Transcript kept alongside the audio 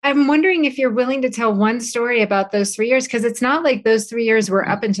I'm wondering if you're willing to tell one story about those 3 years, because it's not like those 3 years were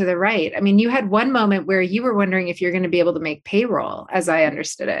up and to the right. I mean, you had one moment where you were wondering if you're going to be able to make payroll, as I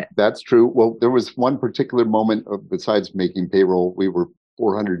understood it. That's true. Well, there was one particular moment besides making payroll, we were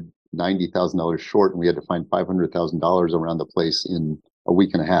 $490,000 short, and we had to find $500,000 around the place in a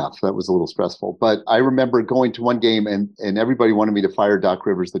week and a half. That was a little stressful. But I remember going to one game and everybody wanted me to fire Doc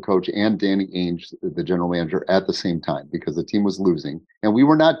Rivers, the coach, and Danny Ainge, the general manager, at the same time because the team was losing. And we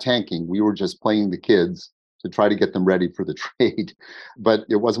were not tanking. We were just playing the kids to try to get them ready for the trade. But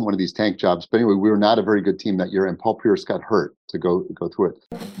it wasn't one of these tank jobs. But anyway, we were not a very good team that year. And Paul Pierce got hurt to go through it.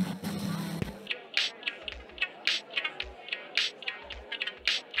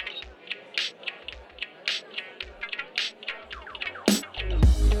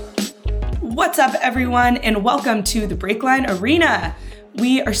 What's up, everyone, and welcome to the Breakline Arena.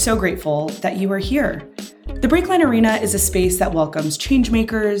 We are so grateful that you are here. The Breakline Arena is a space that welcomes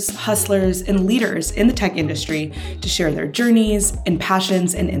changemakers, hustlers, and leaders in the tech industry to share their journeys and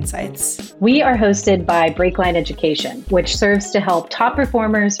passions and insights. We are hosted by Breakline Education, which serves to help top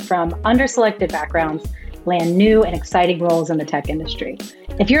performers from underselected backgrounds land new and exciting roles in the tech industry.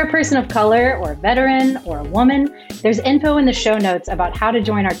 If you're a person of color or a veteran or a woman, there's info in the show notes about how to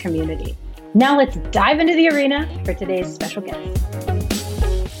join our community. Now let's dive into the arena for today's special guest.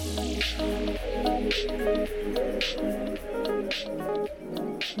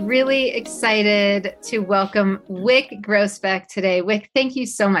 Really excited to welcome Wyc Grousbeck today. Wyc, thank you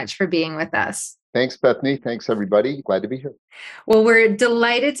so much for being with us. Thanks, Bethany. Thanks, everybody. Glad to be here. Well, we're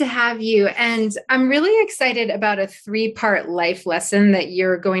delighted to have you. And I'm really excited about a 3-part life lesson that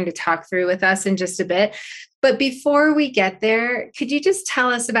you're going to talk through with us in just a bit. But before we get there, could you just tell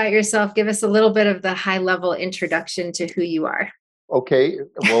us about yourself? Give us a little bit of the high-level introduction to who you are. Okay.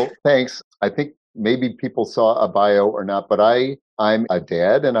 Well, thanks. I think maybe people saw a bio or not, but I'm a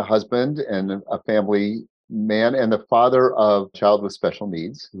dad and a husband and a family man and the father of a child with special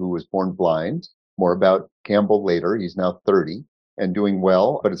needs who was born blind. More about Campbell later. He's now 30 and doing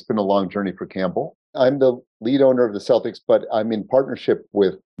well, but it's been a long journey for Campbell. I'm the lead owner of the Celtics, but I'm in partnership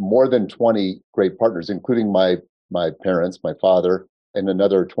with more than 20 great partners, including my parents, my father, and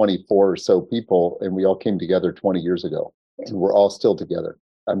another 24 or so people. And we all came together 20 years ago, and we're all still together.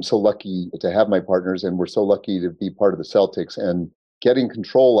 I'm so lucky to have my partners, and we're so lucky to be part of the Celtics. And getting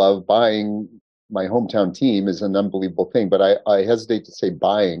control of buying my hometown team is an unbelievable thing. But I hesitate to say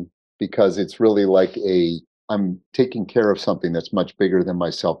buying because it's really like I'm taking care of something that's much bigger than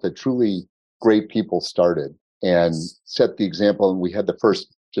myself, that truly great people started and set the example. And we had the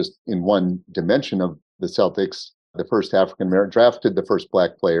first, just in one dimension of the Celtics, the first African-American, drafted the first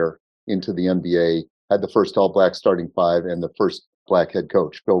Black player into the NBA, had the first all-Black starting 5, and the first Black head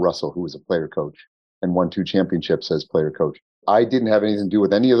coach, Bill Russell, who was a player coach and won 2 championships as player coach. I didn't have anything to do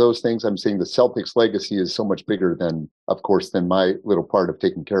with any of those things. I'm saying the Celtics legacy is so much bigger than, of course, than my little part of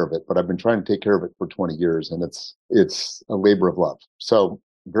taking care of it. But I've been trying to take care of it for 20 years, and it's a labor of love. So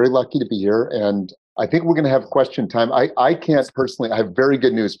very lucky to be here. And I think we're going to have question time. I can't personally, I have very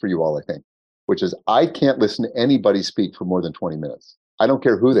good news for you all, I think, which is I can't listen to anybody speak for more than 20 minutes. I don't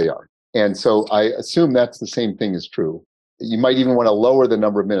care who they are. And so I assume that's the same thing is true. You might even want to lower the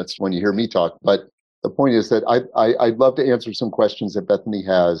number of minutes when you hear me talk. But the point is that I'd love to answer some questions that Bethany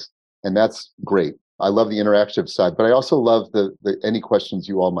has, and that's great. I love the interactive side, but I also love the any questions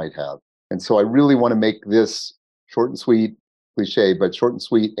you all might have. And so I really want to make this short and sweet, cliche, but short and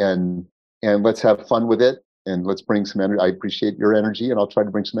sweet, and let's have fun with it, and let's bring some energy. I appreciate your energy, and I'll try to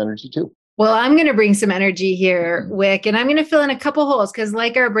bring some energy too. Well, I'm going to bring some energy here, Wyc, and I'm going to fill in a couple holes because,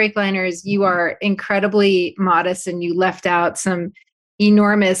 like our Breakliners, you are incredibly modest, and you left out some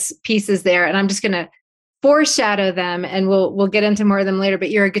enormous pieces there, and I'm just going to foreshadow them, and we'll get into more of them later. But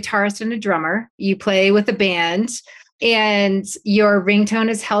you're a guitarist and a drummer. You play with a band, and your ringtone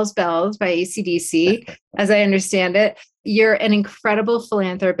is Hell's Bells by AC/DC, as I understand it. You're an incredible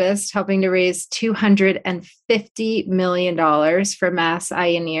philanthropist, helping to raise $250 million for Mass Eye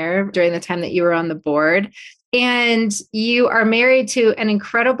and Ear during the time that you were on the board. And you are married to an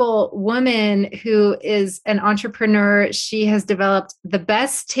incredible woman who is an entrepreneur. She has developed the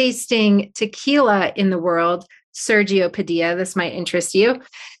best tasting tequila in the world, Sergio Padilla, this might interest you,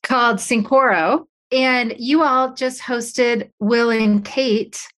 called Cincoro. And you all just hosted Will and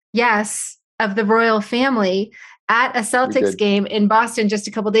Kate, yes, of the royal family, at a Celtics game in Boston just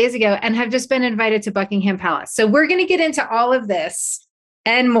a couple of days ago, and have just been invited to Buckingham Palace. So we're going to get into all of this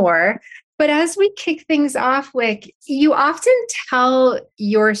and more. But as we kick things off, Wyc, you often tell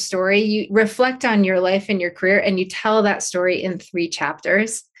your story. You reflect on your life and your career, and you tell that story in 3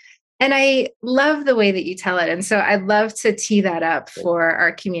 chapters. And I love the way that you tell it. And so I'd love to tee that up for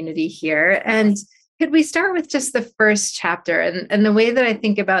our community here. And could we start with just the first chapter? And the way that I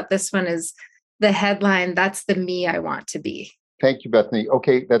think about this one is the headline, "That's the me I want to be." Thank you, Bethany.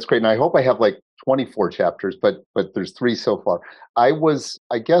 Okay, that's great. And I hope I have like 24 chapters, but there's 3 so far. I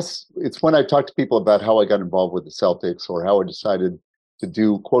guess it's when I talk to people about how I got involved with the Celtics or how I decided to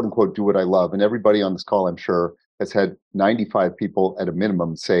do, quote unquote, do what I love. And everybody on this call, I'm sure, has had 95 people at a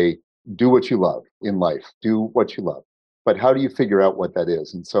minimum say, do what you love in life, do what you love. But how do you figure out what that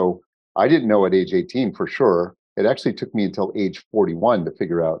is? And so I didn't know at age 18 for sure. It actually took me until age 41 to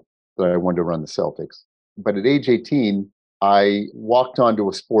figure out that I wanted to run the Celtics. But at age 18, I walked onto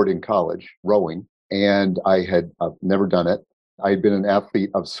a sport in college, rowing, and I've never done it. I had been an athlete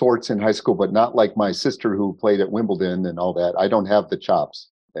of sorts in high school, but not like my sister who played at Wimbledon and all that. I don't have the chops.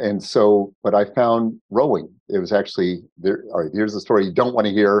 And so, but I found rowing. It was actually there. All right, here's the story you don't want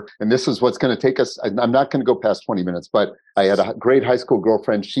to hear. And this is what's going to take us. I'm not going to go past 20 minutes, but I had a great high school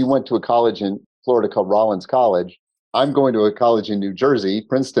girlfriend. She went to a college in Florida called Rollins College. I'm going to a college in New Jersey,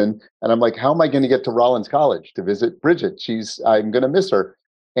 Princeton. And I'm like, how am I going to get to Rollins College to visit Bridget? I'm going to miss her.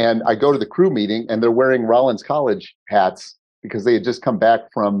 And I go to the crew meeting and they're wearing Rollins College hats because they had just come back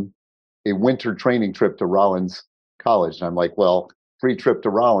from a winter training trip to Rollins College. And I'm like, well, free trip to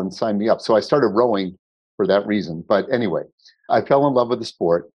Rollins, sign me up. So I started rowing for that reason. But anyway, I fell in love with the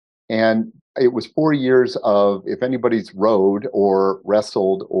sport. And it was 4 years of, if anybody's rowed or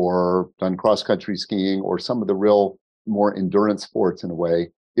wrestled or done cross-country skiing or some of the real more endurance sports in a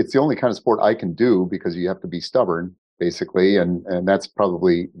way, it's the only kind of sport I can do because you have to be stubborn, basically. And that's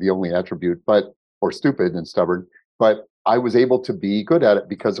probably the only attribute, or stupid and stubborn. But I was able to be good at it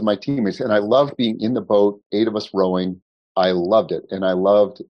because of my teammates. And I loved being in the boat, 8 of us rowing. I loved it. And I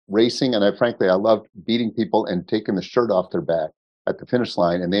loved racing. And frankly, I loved beating people and taking the shirt off their back at the finish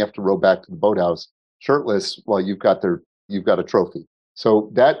line. And they have to row back to the boathouse shirtless while you've got a trophy. So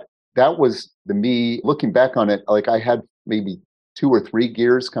that was the me. Looking back on it, like I had maybe 2 or 3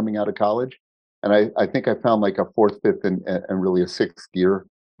 gears coming out of college. And I think I found like a 4th, 5th, and really a 6th gear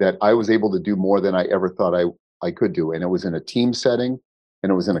that I was able to do more than I ever thought I could do. And it was in a team setting,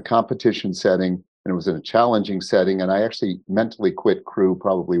 and it was in a competition setting, and it was in a challenging setting. And I actually mentally quit crew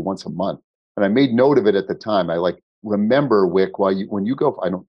probably once a month. And I made note of it at the time. I remember, Wick, when you go, I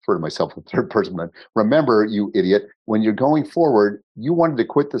don't refer to myself in third person, but remember, you idiot, when you're going forward, you wanted to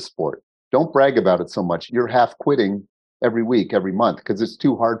quit the sport. Don't brag about it so much. You're half quitting every week, every month, because it's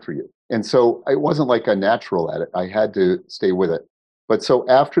too hard for you. And so it wasn't like a natural at it. I had to stay with it. But so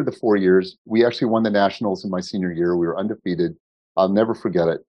after the 4 years, we actually won the nationals in my senior year. We were undefeated. I'll never forget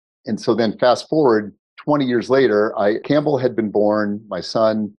it. And so then fast forward 20 years later, Campbell had been born, my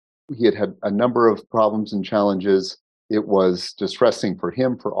son. He had had a number of problems and challenges. It was distressing for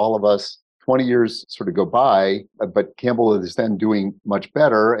him, for all of us. 20 years sort of go by, but Campbell is then doing much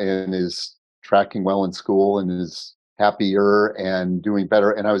better and is tracking well in school and is happier and doing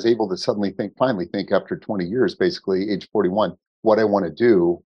better. And I was able to finally think after 20 years, basically age 41, what I want to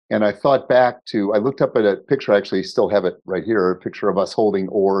do. And I thought back I looked up at a picture, I actually still have it right here, a picture of us holding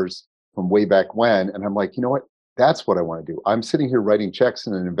oars from way back when. And I'm like, you know what? That's what I want to do. I'm sitting here writing checks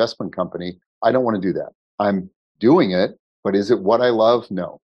in an investment company. I don't want to do that. I'm doing it, but is it what I love?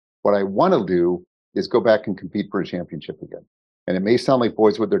 No. What I want to do is go back and compete for a championship again. And it may sound like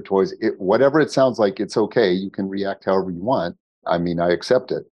boys with their toys. Whatever it sounds like, it's okay. You can react however you want. I mean, I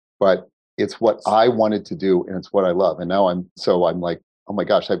accept it, but it's what I wanted to do and it's what I love. And now I'm like, oh my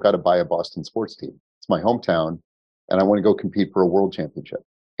gosh, I've got to buy a Boston sports team. It's my hometown and I want to go compete for a world championship.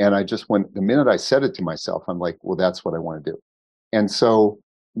 And I just the minute I said it to myself, I'm like, well, that's what I want to do. And so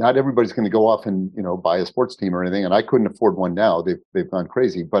not everybody's going to go off and, buy a sports team or anything. And I couldn't afford one now. They've gone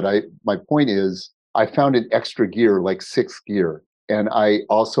crazy. But my point is, I found an extra gear, like 6th gear. And I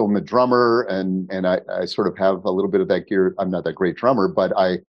also am a drummer and I sort of have a little bit of that gear. I'm not that great drummer, but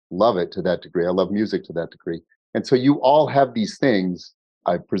I love it to that degree. I love music to that degree. And so you all have these things,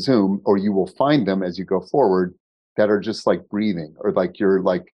 I presume, or you will find them as you go forward that are just like breathing, or like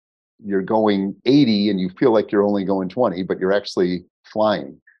you're going 80 and you feel like you're only going 20, but you're actually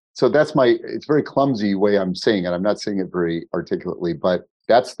flying. So it's a very clumsy way I'm saying it. I'm not saying it very articulately, but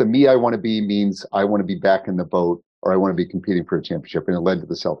that's the me I want to be, means I want to be back in the boat, or I want to be competing for a championship. And it led to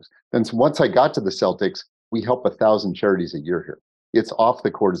the Celtics. Then once I got to the Celtics, we help 1,000 charities a year here. It's off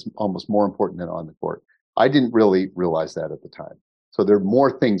the court is almost more important than on the court. I didn't really realize that at the time. So there are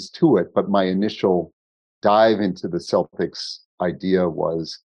more things to it, but my initial dive into the Celtics idea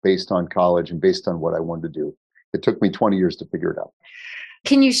was based on college and based on what I wanted to do. It took me 20 years to figure it out.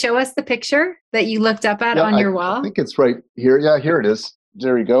 Can you show us the picture that you looked up at on your wall? I think it's right here. Yeah, here it is.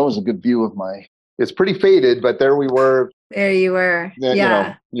 There you go. Is a good view of my. It's pretty faded, but there we were. There you were.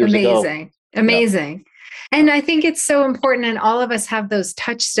 Yeah. Years Amazing. ago. Amazing. And I think it's so important. And all of us have those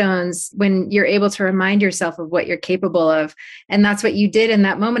touchstones when you're able to remind yourself of what you're capable of. And that's what you did in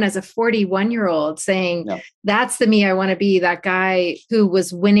that moment as a 41-year-old saying, that's the me I want to be, that guy who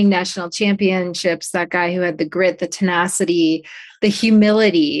was winning national championships, that guy who had the grit, the tenacity, the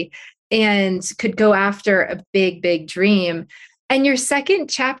humility, and could go after a big, big dream. And your second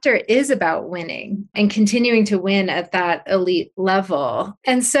chapter is about winning and continuing to win at that elite level.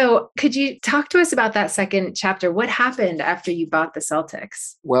 And so could you talk to us about that second chapter? What happened after you bought the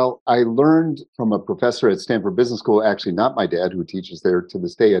Celtics? Well, I learned from a professor at Stanford Business School, actually not my dad, who teaches there to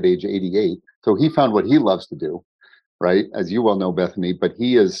this day at age 88. So he found what he loves to do, right? As you well know, Bethany, but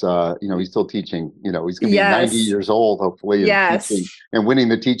he is, he's still teaching, he's going to be 90 years old, hopefully, and, teaching, and winning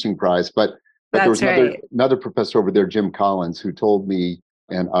the teaching prize. But there was another professor over there, Jim Collins, who told me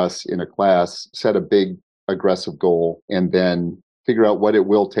and us in a class, set a big aggressive goal and then figure out what it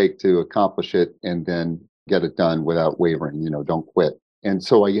will take to accomplish it and then get it done without wavering, don't quit. And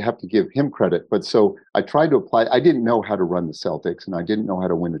so you have to give him credit. But so I tried to apply. I didn't know how to run the Celtics and I didn't know how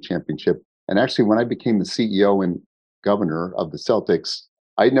to win a championship. And actually, when I became the CEO and governor of the Celtics,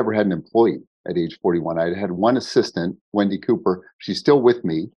 I'd never had an employee at age 41. I had one assistant, Wendy Cooper. She's still with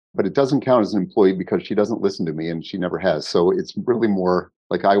me. But it doesn't count as an employee because she doesn't listen to me and she never has. So it's really more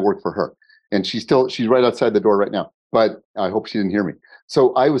like I work for her. And she's right outside the door right now. But I hope she didn't hear me.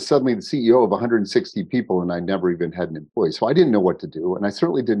 So I was suddenly the CEO of 160 people and I never even had an employee. So I didn't know what to do. And I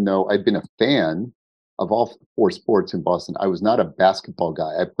certainly didn't know. I'd been a fan of all four sports in Boston. I was not a basketball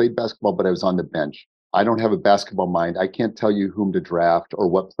guy. I played basketball, but I was on the bench. I don't have a basketball mind. I can't tell you whom to draft or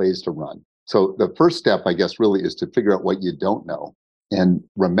what plays to run. So the first step, I guess, really is to figure out what you don't know and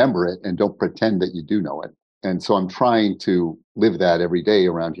remember it and don't pretend that you do know it. And so I'm trying to live that every day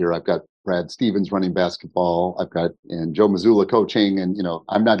around here. I've got Brad Stevens running basketball. I've got and Joe Mazzulla coaching. And,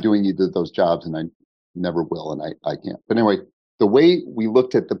 I'm not doing either of those jobs and I never will. And I can't. But anyway, the way we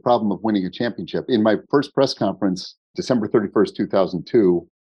looked at the problem of winning a championship in my first press conference, December 31st, 2002,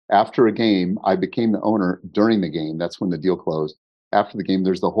 after a game, I became the owner during the game. That's when the deal closed. After the game,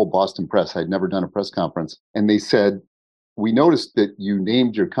 there's the whole Boston press. I'd never done a press conference. And they said, we noticed that you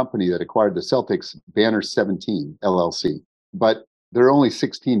named your company that acquired the Celtics Banner 17 LLC, but there are only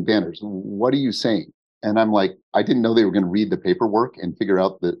 16 banners. What are you saying? And I'm like, I didn't know they were going to read the paperwork and figure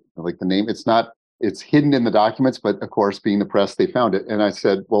out the name. It's hidden in the documents, but of course, being the press, they found it. And I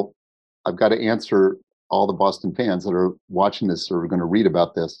said, well, I've got to answer all the Boston fans that are watching this or are going to read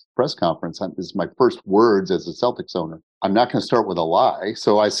about this press conference. This is my first words as a Celtics owner. I'm not going to start with a lie.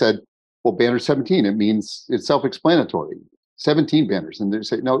 So I said, well, banner 17, it means it's self-explanatory. 17 banners. And they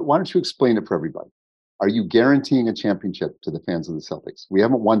say, no, why don't you explain it for everybody? Are you guaranteeing a championship to the fans of the Celtics? We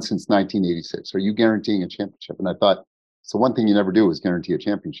haven't won since 1986. Are you guaranteeing a championship? And I thought, so one thing you never do is guarantee a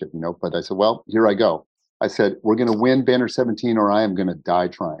championship, but I said, well, here I go. I said, we're going to win banner 17 or I am going to die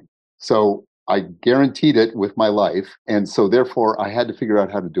trying. So I guaranteed it with my life. And so therefore I had to figure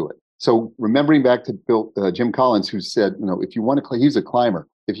out how to do it. So remembering back to Jim Collins, who said, if you want to, he's a climber.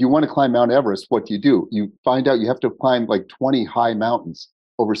 If you want to climb Mount Everest, what do? You find out you have to climb like 20 high mountains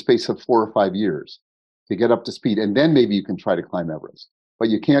over a space of 4 or 5 years to get up to speed. And then maybe you can try to climb Everest, but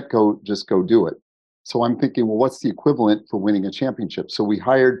you can't just go do it. So I'm thinking, well, what's the equivalent for winning a championship? So we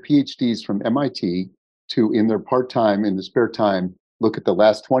hired PhDs from MIT to, in their part-time, in the spare time, look at the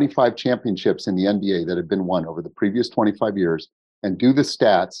last 25 championships in the NBA that have been won over the previous 25 years and do the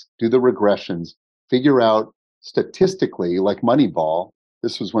stats, do the regressions, figure out statistically, like Moneyball.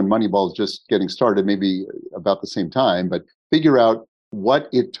 This was when Moneyball was just getting started, maybe about the same time, but figure out what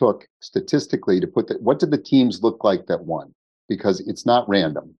it took statistically to what did the teams look like that won? Because it's not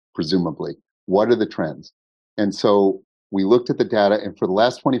random, presumably. What are the trends? And so we looked at the data, and for the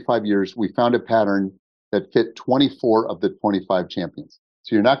last 25 years, we found a pattern that fit 24 of the 25 champions.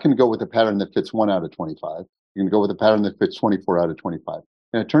 So you're not going to go with a pattern that fits 1 out of 25. You're going to go with a pattern that fits 24 out of 25.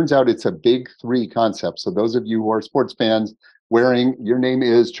 And it turns out it's a big 3 concept. So those of you who are sports fans, your name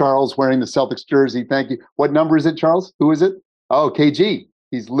is Charles, wearing the Celtics jersey. Thank you. What number is it, Charles? Who is it? Oh, KG.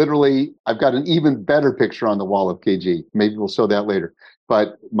 He's literally, I've got an even better picture on the wall of KG. Maybe we'll show that later.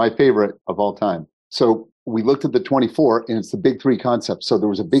 But my favorite of all time. So we looked at the 24, and it's the big 3 concept. So there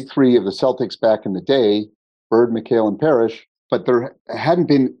was a big 3 of the Celtics back in the day, Bird, McHale, and Parrish, but there hadn't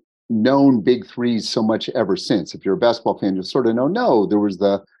been known big 3s so much ever since. If you're a basketball fan, you'll sort of know, no, there was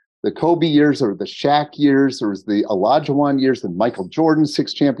the Kobe years or the Shaq years, there was the Olajuwon years, the Michael Jordan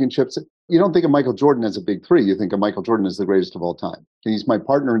 6 championships. You don't think of Michael Jordan as a big 3. You think of Michael Jordan as the greatest of all time. And he's my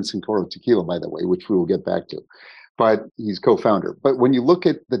partner in Sincoro Tequila, by the way, which we will get back to. but he's co-founder. But when you look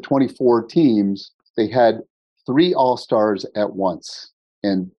at the 24 teams, they had 3 all-stars at once.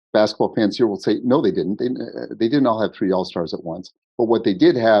 And basketball fans here will say, no, they didn't. They didn't all have 3 all-stars at once. But what they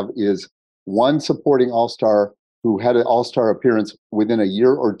did have is one supporting all-star who had an all-star appearance within a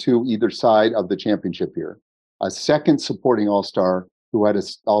year or two either side of the championship year. A second supporting all-star who had an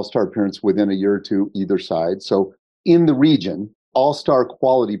all-star appearance within a year or two either side. So in the region, all-star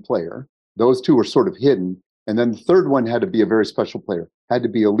quality player. Those 2 were sort of hidden. And then the third one had to be a very special player, had to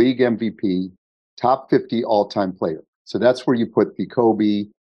be a league MVP, top 50 all-time player. So that's where you put the Kobe,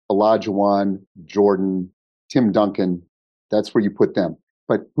 Olajuwon, Jordan, Tim Duncan. That's where you put them.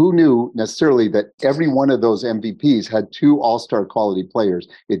 But who knew necessarily that every one of those MVPs had 2 all-star quality players?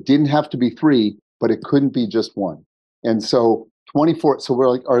 It didn't have to be 3, but it couldn't be just one. And so 24, so we're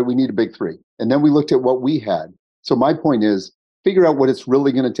like, all right, we need a big 3. And then we looked at what we had. So my point is, figure out what it's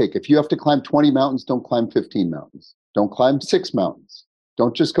really going to take. If you have to climb 20 mountains, don't climb 15 mountains. Don't climb 6 mountains.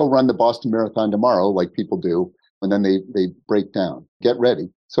 Don't just go run the Boston Marathon tomorrow like people do, and then they break down. Get ready.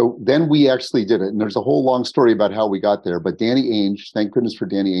 So then we actually did it. And there's a whole long story about how we got there. But Danny Ainge, thank goodness for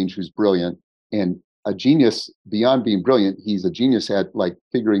Danny Ainge, who's brilliant and a genius beyond being brilliant. He's a genius at like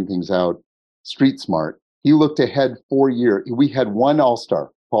figuring things out, street smart. He looked ahead 4 years. We had one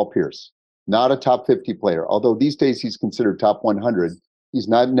all-star, Paul Pierce, not a top 50 player. Although these days he's considered top 100. He's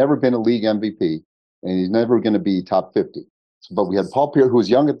never been a league MVP, and he's never going to be top 50. But we had Paul Pierce, who was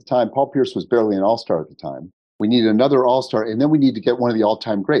young at the time. Paul Pierce was barely an all-star at the time. We need another all-star, and then we need to get one of the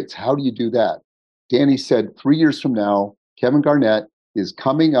all-time greats. How do you do that? Danny said 3 years from now, Kevin Garnett is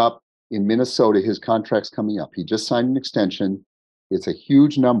coming up in Minnesota. His contract's coming up. He just signed an extension. It's a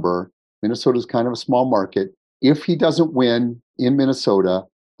huge number. Minnesota's kind of a small market. If he doesn't win in Minnesota,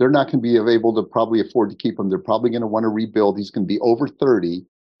 they're not going to be able to probably afford to keep him. They're probably going to want to rebuild. He's going to be over 30,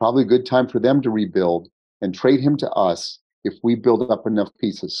 probably a good time for them to rebuild and trade him to us if we build up enough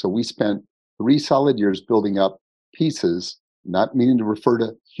pieces. So we spent 3 solid years building up pieces, not meaning to refer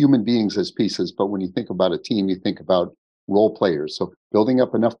to human beings as pieces, but when you think about a team, you think about role players. So building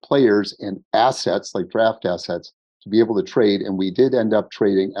up enough players and assets, like draft assets, to be able to trade. And we did end up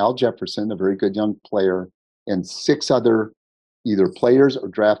trading Al Jefferson, a very good young player, and 6 other either players or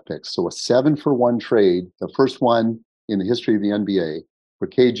draft picks. So a 7-for-1 trade, the first one in the history of the NBA for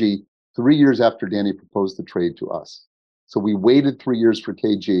KG, 3 years after Danny proposed the trade to us. So we waited 3 years for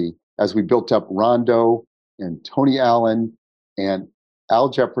KG as we built up Rondo and Tony Allen and Al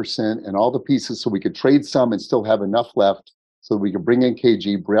Jefferson and all the pieces so we could trade some and still have enough left so we could bring in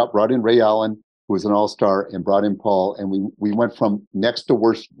KG, brought in Ray Allen, who was an all-star, and brought in Paul. And we went from next to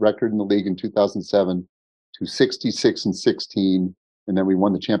worst record in the league in 2007 to 66-16. And then we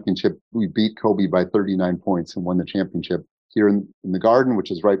won the championship. We beat Kobe by 39 points and won the championship here in the Garden,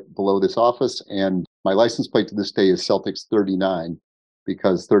 which is right below this office. And my license plate to this day is Celtics 39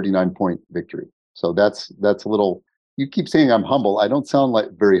 because 39-point victory. So that's a little, you keep saying I'm humble. I don't sound like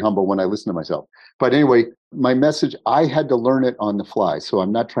very humble when I listen to myself. But anyway, my message, I had to learn it on the fly. So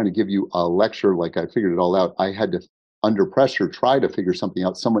I'm not trying to give you a lecture like I figured it all out. I had to, under pressure, try to figure something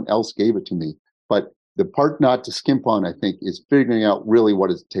out. Someone else gave it to me. But the part not to skimp on, I think, is figuring out really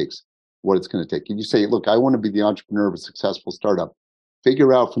what it takes, what it's going to take. If you say, look, I want to be the entrepreneur of a successful startup,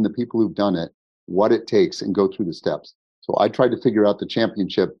 figure out from the people who've done it what it takes and go through the steps. So I tried to figure out the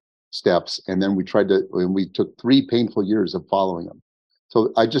championship steps, and then we took 3 painful years of following them.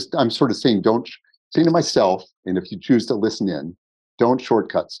 So I'm sort of saying, saying to myself, and if you choose to listen in, don't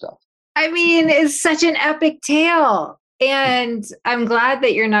shortcut stuff. I mean, it's such an epic tale. And I'm glad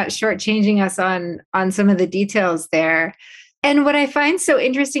that you're not shortchanging us on some of the details there. And what I find so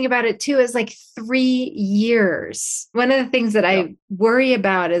interesting about it too is like 3 years. One of the things that I worry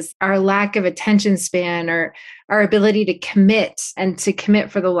about is our lack of attention span or our ability to commit and to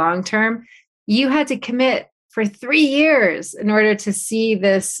commit for the long term. You had to commit for 3 years in order to see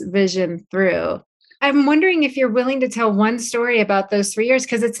this vision through. I'm wondering if you're willing to tell one story about those 3 years,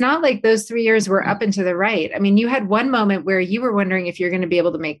 because it's not like those 3 years were up and to the right. I mean, you had one moment where you were wondering if you're going to be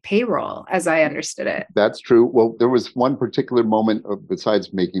able to make payroll, as I understood it. That's true. Well, there was one particular moment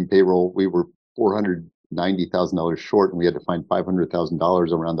besides making payroll. We were $490,000 short, and we had to find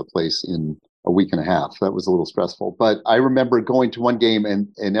 $500,000 around the place in a week and a half. That was a little stressful. But I remember going to one game and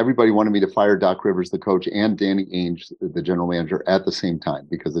everybody wanted me to fire Doc Rivers, the coach, and Danny Ainge, the general manager, at the same time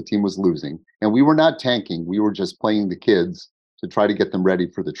because the team was losing. And we were not tanking. We were just playing the kids to try to get them ready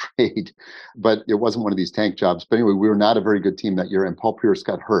for the trade. But it wasn't one of these tank jobs. But anyway, we were not a very good team that year. And Paul Pierce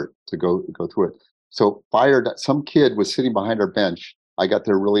got hurt to go through it. So fired, some kid was sitting behind our bench. I got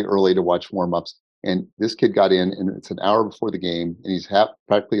there really early to watch warm-ups. And this kid got in, and it's an hour before the game, and he's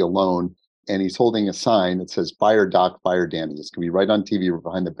practically alone. and he's holding a sign that says, "Fire Doc, Fire Danny." It's going to be right on TV or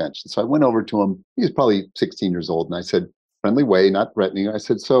behind the bench. And so I went over to him. He was probably 16 years old. And I said, friendly way, not threatening. I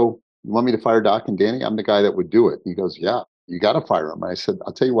said, "So you want me to fire Doc and Danny? I'm the guy that would do it." And he goes, "Yeah, you got to fire him." I said,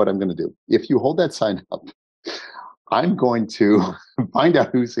 "I'll tell you what I'm going to do. If you hold that sign up, I'm going to find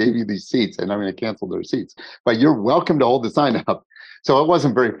out who gave you these seats, and I'm going to cancel their seats. But you're welcome to hold the sign up." So it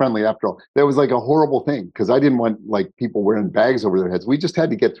wasn't very friendly after all. That was like a horrible thing because I didn't want like people wearing bags over their heads. We just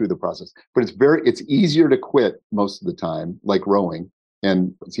had to get through the process. But it's easier to quit most of the time, like rowing,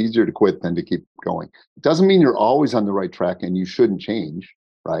 and it's easier to quit than to keep going. It doesn't mean you're always on the right track and you shouldn't change,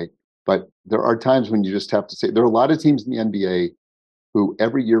 right? But there are times when you just have to say, there are a lot of teams in the NBA who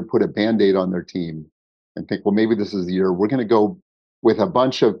every year put a Band-Aid on their team and think, well, maybe this is the year we're going to go with a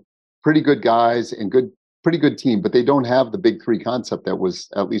bunch of pretty good guys and pretty good team, but they don't have the big three concept that was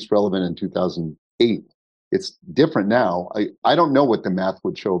at least relevant in 2008. It's different now. I don't know what the math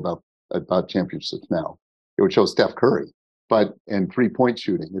would show about championships now. It would show Steph Curry, and 3-point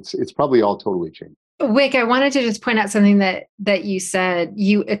shooting. It's probably all totally changed. Wick, I wanted to just point out something that you said.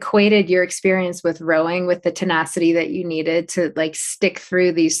 You equated your experience with rowing with the tenacity that you needed to like stick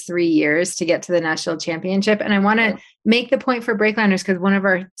through these 3 years to get to the national championship. And I want to make the point for Breakliners because one of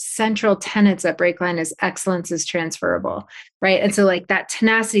our central tenets at Breakline is excellence is transferable, right? And so like that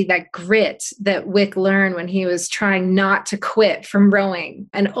tenacity, that grit that Wick learned when he was trying not to quit from rowing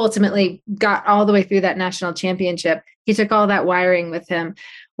and ultimately got all the way through that national championship. He took all that wiring with him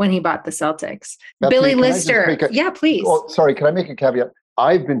when he bought the Celtics. Bethany, Billy Lister. Yeah, please. Oh, sorry. Can I make a caveat?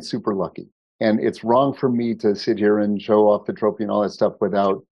 I've been super lucky, and it's wrong for me to sit here and show off the trophy and all that stuff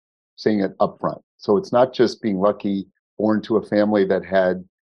without saying it up front. So it's not just being lucky, born to a family that had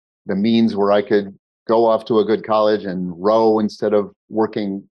the means where I could go off to a good college and row instead of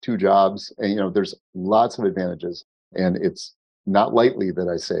working 2 jobs. And, there's lots of advantages. And it's not lightly that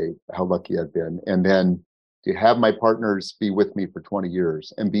I say how lucky I've been. And then to have my partners be with me for 20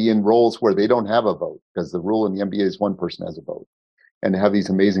 years and be in roles where they don't have a vote, because the rule in the NBA is one person has a vote, and to have these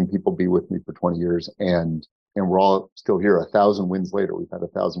amazing people be with me for 20 years. And we're all still here 1,000 wins later. We've had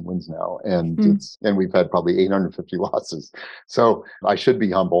 1,000 wins now, and and we've had probably 850 losses. So I should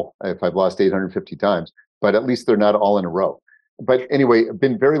be humble if I've lost 850 times, but at least they're not all in a row. But anyway, I've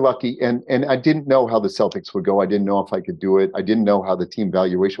been very lucky, and I didn't know how the Celtics would go. I didn't know if I could do it. I didn't know how the team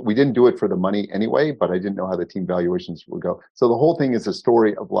valuation. We didn't do it for the money anyway, but I didn't know how the team valuations would go. So the whole thing is a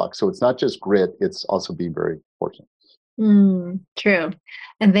story of luck. So it's not just grit; it's also being very fortunate. True.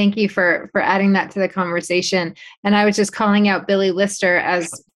 And thank you for adding that to the conversation. And I was just calling out Billy Lister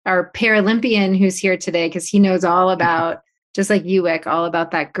as our Paralympian who's here today, because he knows all about, just like you, Wick, all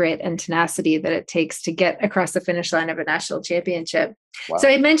about that grit and tenacity that it takes to get across the finish line of a national championship. Wow. So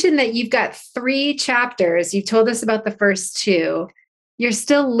I mentioned that you've got 3 chapters. You told us about the first 2. You're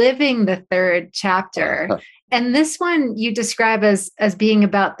still living the 3rd chapter. And this one you describe as being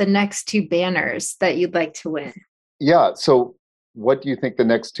about the next 2 banners that you'd like to win. Yeah. So what do you think the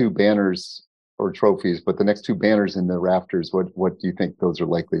next 2 banners or trophies, but the next 2 banners in the rafters, what do you think those are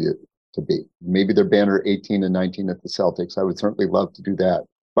likely to be? Maybe they're banner 18 and 19 at the Celtics. I would certainly love to do that.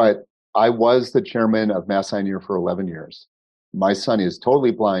 But I was the chairman of Mass Eye and Ear for 11 years. My son is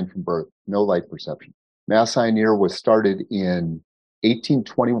totally blind from birth, no light perception. Mass Eye and Ear was started in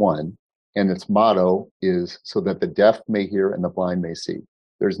 1821, and its motto is so that the deaf may hear and the blind may see.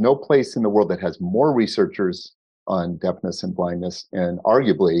 There's no place in the world that has more researchers on deafness and blindness, and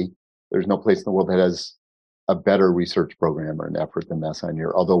arguably there's no place in the world that has a better research program or an effort than Mass Eye and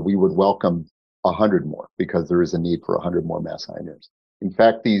Ear, although we would welcome 100 more because there is a need for 100 more Mass Eye and Ears. In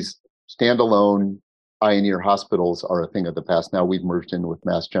fact, these standalone eye and ear hospitals are a thing of the past. Now we've merged in with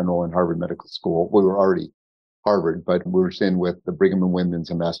Mass General and Harvard Medical School. We were already Harvard, but merged in with the Brigham and Women's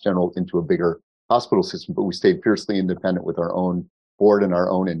and Mass General into a bigger hospital system, but we stayed fiercely independent with our own board and our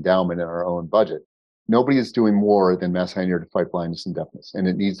own endowment and our own budget. Nobody is doing more than Mass Eye and Ear to fight blindness and deafness, and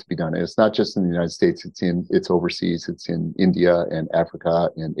it needs to be done. And it's not just in the United States; it's overseas. It's in India and Africa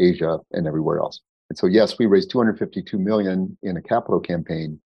and Asia and everywhere else. And so, yes, we raised $252 million in a capital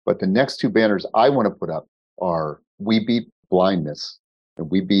campaign. But the next 2 banners I want to put up are "We beat blindness" and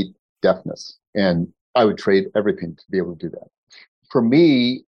 "We beat deafness." And I would trade everything to be able to do that. For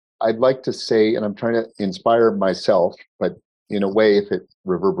me, I'd like to say, and I'm trying to inspire myself, but in a way, if it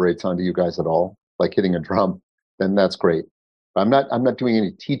reverberates onto you guys at all, like hitting a drum, then that's great. I'm not doing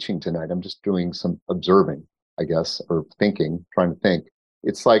any teaching tonight. I'm just doing some observing, I guess, or thinking, trying to think.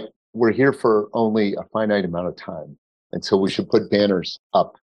 It's like we're here for only a finite amount of time. And so we should put banners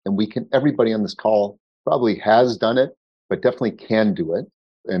up, and everybody on this call probably has done it, but definitely can do it.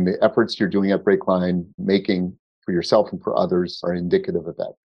 And the efforts you're doing at Breakline, making for yourself and for others, are indicative of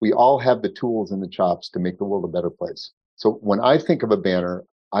that. we all have the tools and the chops to make the world a better place. So when I think of a banner,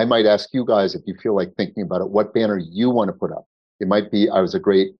 I might ask you guys, if you feel like thinking about it, what banner you want to put up. It might be, I was a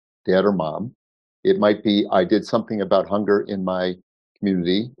great dad or mom. It might be, I did something about hunger in my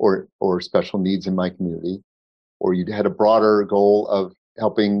community or special needs in my community. Or you had a broader goal of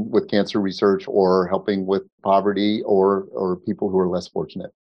helping with cancer research or helping with poverty or people who are less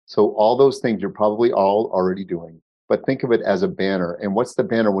fortunate. So all those things you're probably all already doing, but think of it as a banner. And what's the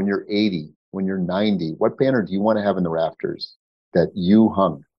banner when you're 80, when you're 90? What banner do you want to have in the rafters that you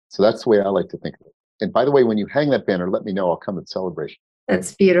hung? So that's the way I like to think of it. And by the way, when you hang that banner, let me know. I'll come at celebration.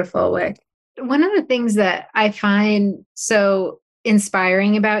 That's beautiful, Wick. One of the things that I find so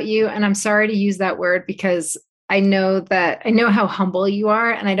inspiring about you, and I'm sorry to use that word because I know how humble you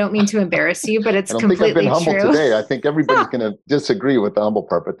are, and I don't mean to embarrass you, but it's completely true. I don't think I've been humble today. I think everybody's going to disagree with the humble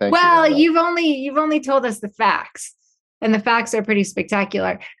part, but thank you. Well, you've only told us the facts, and the facts are pretty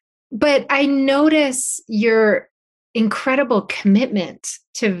spectacular. But I notice your incredible commitment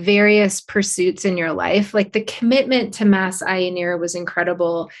to various pursuits in your life. Like the commitment to Mass Eye and Ear was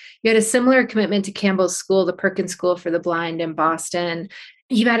incredible. You had a similar commitment to Campbell's School, the Perkins School for the Blind in Boston.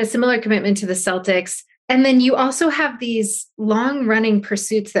 You had a similar commitment to the Celtics. And then you also have these long-running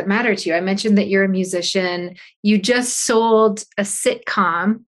pursuits that matter to you. I mentioned that you're a musician. You just sold a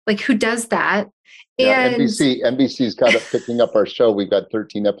sitcom. Like, who does that? Yeah, and NBC's got it picking up our show. We've got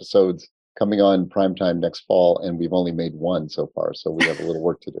 13 episodes coming on primetime next fall, and we've only made one so far. So we have a little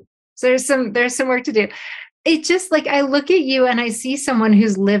work to do. So there's some work to do. It just like, I look at you and I see someone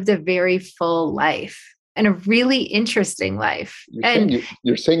who's lived a very full life. And a really interesting life.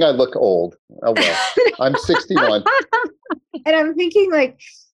 You're saying I look old. Oh, well, I'm 61. And I'm thinking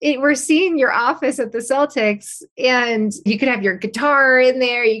we're seeing your office at the Celtics, and you could have your guitar in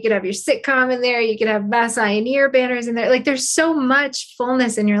there. You could have your sitcom in there. You could have Mass Eye and Ear banners in there. Like there's so much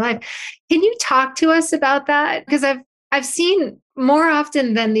fullness in your life. Can you talk to us about that? Because I've seen more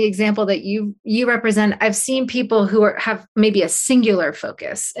often than the example that you represent, I've seen people who have maybe a singular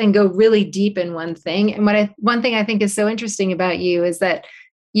focus and go really deep in one thing. And one thing I think is so interesting about you is that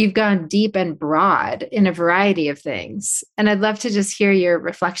you've gone deep and broad in a variety of things. And I'd love to just hear your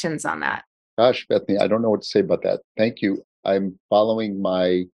reflections on that. Gosh, Bethany, I don't know what to say about that. Thank you. I'm following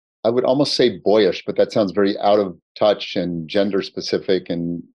I would almost say boyish, but that sounds very out of touch and gender specific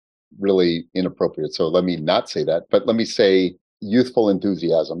and really inappropriate. So let me not say that, but let me say youthful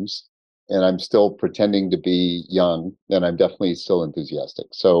enthusiasms. And I'm still pretending to be young, and I'm definitely still enthusiastic.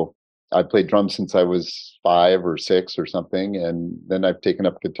 So I played drums since I was 5 or 6 or something. And then I've taken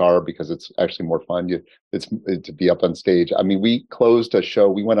up guitar because it's actually more fun. It's to be up on stage. I mean, we closed a show.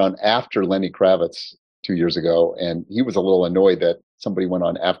 We went on after Lenny Kravitz 2 years ago, and he was a little annoyed that somebody went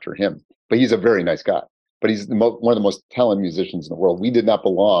on after him, but he's a very nice guy. But he's one of the most talented musicians in the world. We did not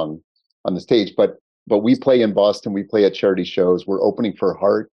belong on the stage, but we play in Boston. We play at charity shows. We're opening for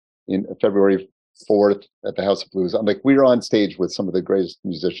Heart in February 4th at the House of Blues. I'm like, we were on stage with some of the greatest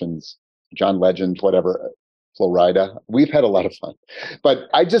musicians, John Legend, whatever, Florida. We've had a lot of fun. But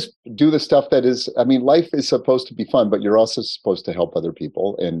I just do the stuff that is, I mean, life is supposed to be fun, but you're also supposed to help other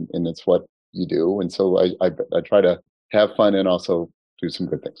people. And it's what you do. And so I try to have fun and also do some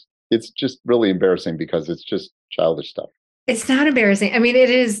good things. It's just really embarrassing because it's just childish stuff. It's not embarrassing. I mean,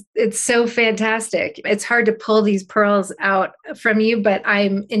 it's so fantastic. It's hard to pull these pearls out from you, but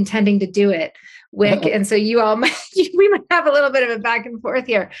I'm intending to do it, Wick. And so we might have a little bit of a back and forth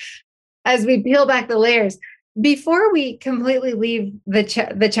here as we peel back the layers. Before we completely leave the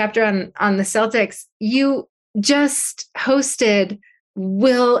chapter on the Celtics, you just hosted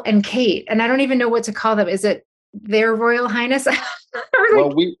Will and Kate, and I don't even know what to call them. Is it their Royal Highness?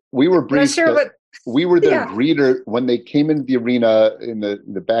 Well, we were briefed. We were their greeter when they came into the arena in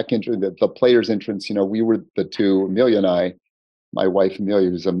the back entrance, the players' entrance. You know, we were the two, Amelia and I, my wife Amelia,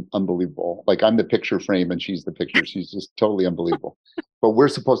 who's unbelievable. Like I'm the picture frame and she's the picture. She's just totally unbelievable. But we're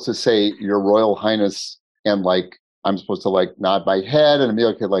supposed to say Your Royal Highness, and like I'm supposed to like nod my head, and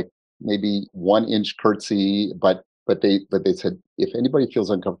Amelia could like maybe 1 inch curtsy. But they said if anybody feels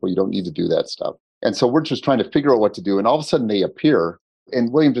uncomfortable, you don't need to do that stuff. And so we're just trying to figure out what to do. And all of a sudden they appear,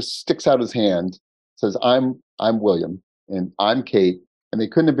 and William just sticks out his hand, says, I'm William, and I'm Kate. And they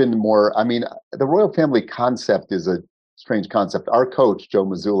couldn't have been more, I mean, the royal family concept is a strange concept. Our coach, Joe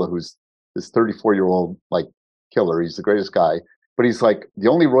Mazzulla, who's this 34-year-old like killer, he's the greatest guy, but he's like,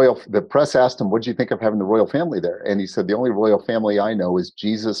 the press asked him, what do you think of having the royal family there? And he said, the only royal family I know is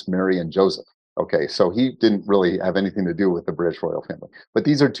Jesus, Mary, and Joseph. Okay, so he didn't really have anything to do with the British royal family. But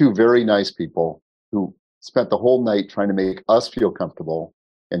these are two very nice people who spent the whole night trying to make us feel comfortable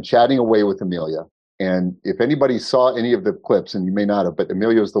and chatting away with Amelia. And if anybody saw any of the clips, and you may not have, but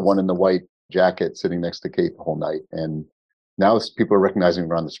Amelia's the one in the white jacket sitting next to Kate the whole night. And now people are recognizing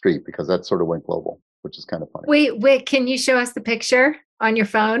her on the street because that sort of went global, which is kind of funny. Wait, can you show us the picture on your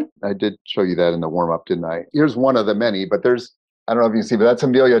phone? I did show you that in the warm-up, didn't I? Here's one of the many, but there's, I don't know if you can see, but that's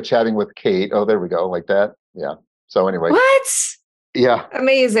Amelia chatting with Kate. Oh, there we go, like that. Yeah. So anyway. What? Yeah.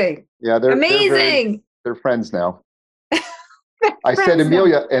 Amazing. Yeah, amazing. They're friends now. I said,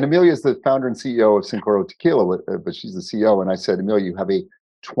 Amelia, and Amelia is the founder and CEO of Sincoro Tequila, but she's the CEO. And I said, Amelia, you have a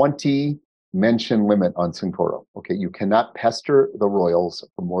 20 mention limit on Sincoro. Okay, you cannot pester the Royals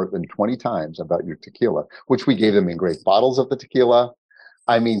for more than 20 times about your tequila, which we gave them in great bottles of the tequila.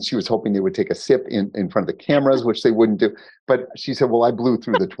 I mean, she was hoping they would take a sip in front of the cameras, which they wouldn't do. But she said, well, I blew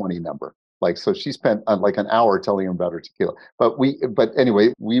through the 20 number. Like, so she spent like an hour telling him about her tequila. But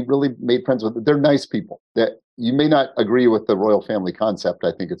anyway, we really made friends with them. They're nice people. That you may not agree with the royal family concept.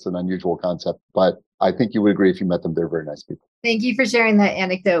 I think it's an unusual concept, but I think you would agree if you met them. They're very nice people. Thank you for sharing that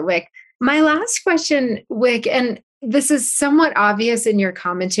anecdote, Wick. My last question, Wick, and this is somewhat obvious in your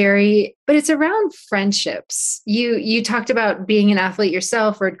commentary, but it's around friendships. You talked about being an athlete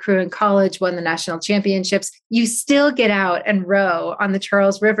yourself, rowed crew in college, won the national championships. You still get out and row on the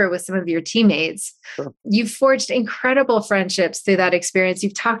Charles River with some of your teammates. Sure. You've forged incredible friendships through that experience.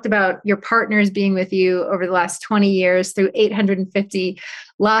 You've talked about your partners being with you over the last 20 years through 850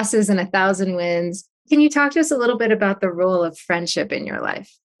 losses and 1,000 wins. Can you talk to us a little bit about the role of friendship in your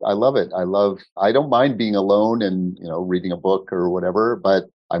life? I love it. I don't mind being alone and, reading a book or whatever, but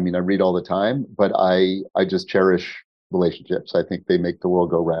I mean, I read all the time, but I just cherish relationships. I think they make the world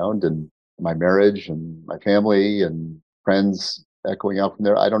go round, and my marriage and my family and friends echoing out from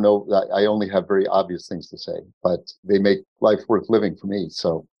there. I don't know. I only have very obvious things to say, but they make life worth living for me.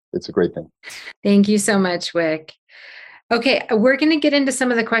 So it's a great thing. Thank you so much, Wick. Okay, we're going to get into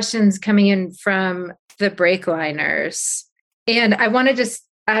some of the questions coming in from the Breakliners. And I want to just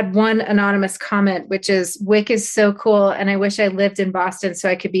add one anonymous comment, which is Wick is so cool. And I wish I lived in Boston so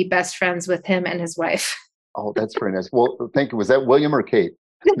I could be best friends with him and his wife. Oh, that's very nice. Well, thank you. Was that William or Kate?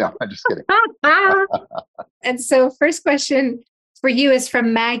 No, I'm just kidding. And so first question for you is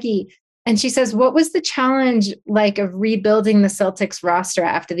from Maggie. And she says, what was the challenge like of rebuilding the Celtics roster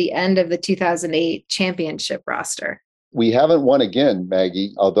after the end of the 2008 championship roster? We haven't won again,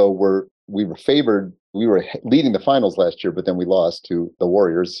 Maggie, although we were favored. We were leading the finals last year, but then we lost to the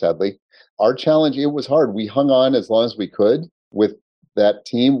Warriors, sadly. Our challenge, it was hard. We hung on as long as we could with that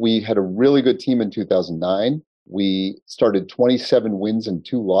team. We had a really good team in 2009. We started 27 wins and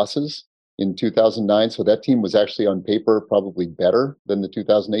 2 losses in 2009. So that team was actually on paper probably better than the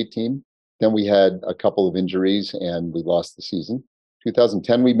 2008 team. Then we had a couple of injuries and we lost the season.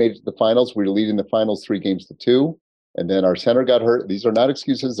 2010, we made it to the finals. We were leading the finals 3-2. And then our center got hurt. These are not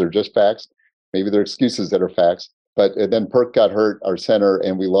excuses. They're just facts. Maybe they're excuses that are facts. But then Perk got hurt, our center,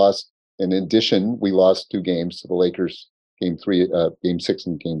 and we lost. In addition, we lost 2 games to the Lakers, game 6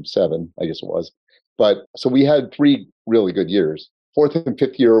 and game 7, I guess it was. But so we had 3 really good years. 4th and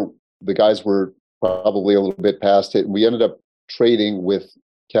 5th year, the guys were probably a little bit past it. And we ended up trading with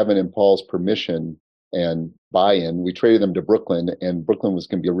Kevin and Paul's permission and buy-in. We traded them to Brooklyn, and Brooklyn was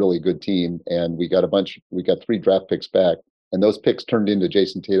going to be a really good team. And we got 3 draft picks back, and those picks turned into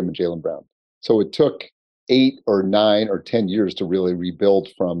Jason Tatum and Jaylen Brown. So it took 8 or 9 or 10 years to really rebuild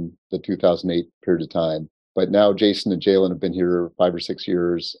from the 2008 period of time. But now Jason and Jaylen have been here 5 or 6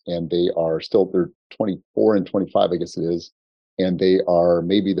 years, and they're 24 and 25, I guess it is. And they are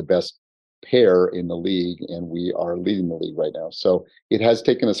maybe the best pair in the league, and we are leading the league right now. So it has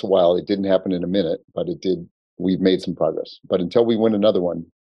taken us a while. It didn't happen in a minute, but it did. We've made some progress. But until we win another one,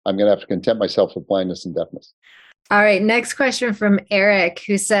 I'm going to have to content myself with blindness and deafness. All right. Next question from Eric,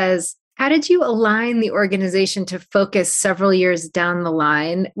 who says, how did you align the organization to focus several years down the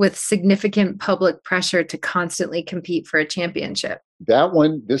line with significant public pressure to constantly compete for a championship? That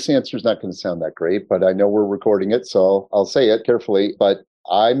one, this answer is not going to sound that great, but I know we're recording it, so I'll say it carefully. But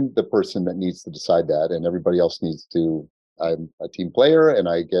I'm the person that needs to decide that, and everybody else needs to. I'm a team player and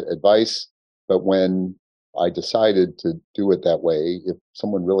I get advice. But when I decided to do it that way, if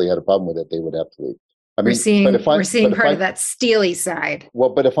someone really had a problem with it, they would have to leave. I mean, we're seeing part of that steely side. Well,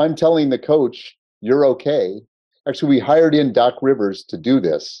 but if I'm telling the coach, you're okay. Actually, we hired in Doc Rivers to do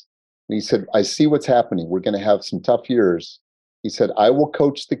this. And he said, I see what's happening. We're going to have some tough years. He said, I will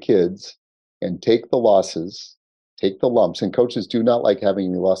coach the kids and take the losses, take the lumps. And coaches do not like having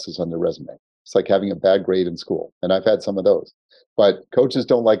any losses on their resume. It's like having a bad grade in school. And I've had some of those. But coaches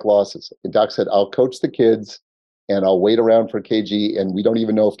don't like losses. And Doc said, I'll coach the kids and I'll wait around for KG. And we don't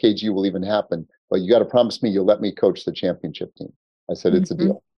even know if KG will even happen. But you got to promise me you'll let me coach the championship team. I said, it's a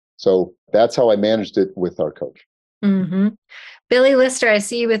deal. So that's how I managed it with our coach. Mm-hmm. Billy Lister, I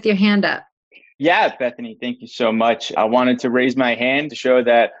see you with your hand up. Yeah, Bethany, thank you so much. I wanted to raise my hand to show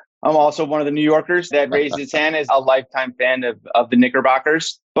that I'm also one of the New Yorkers that raised his hand as a lifetime fan of the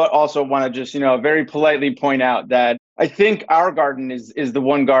Knickerbockers, but also want to just, very politely point out that I think our garden is the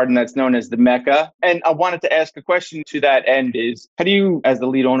one garden that's known as the Mecca. And I wanted to ask a question to that end is, how do you, as the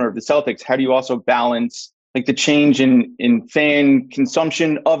lead owner of the Celtics, how do you also balance like the change in fan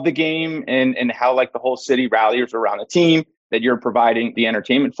consumption of the game and how like the whole city rallies around a team that you're providing the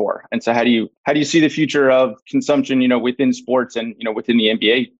entertainment for? And so how do you see the future of consumption, within sports and, within the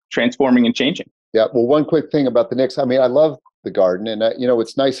NBA transforming and changing? Yeah. Well, one quick thing about the Knicks. I mean, I love the garden and,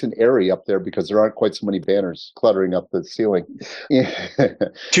 it's nice and airy up there because there aren't quite so many banners cluttering up the ceiling.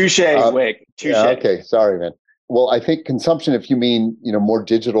 Touche, Wick. Touche. Yeah, okay. Sorry, man. Well, I think consumption, if you mean, more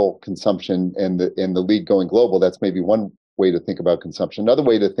digital consumption and the league going global, that's maybe one way to think about consumption. Another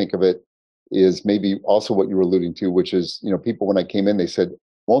way to think of it is maybe also what you were alluding to, which is, people, when I came in, they said,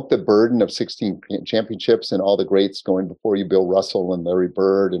 won't the burden of 16 championships and all the greats going before you, Bill Russell and Larry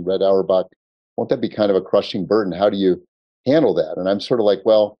Bird and Red Auerbach, won't that be kind of a crushing burden? How do you handle that? And I'm sort of like,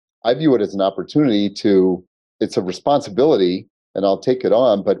 well, I view it as an opportunity it's a responsibility and I'll take it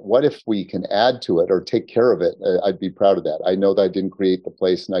on. But what if we can add to it or take care of it? I'd be proud of that. I know that I didn't create the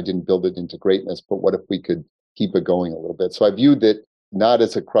place and I didn't build it into greatness, but what if we could keep it going a little bit? So I viewed it not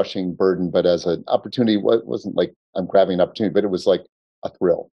as a crushing burden, but as an opportunity. It wasn't like I'm grabbing an opportunity, but it was like a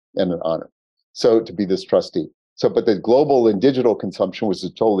thrill and an honor. So to be this trustee. So, but the global and digital consumption was a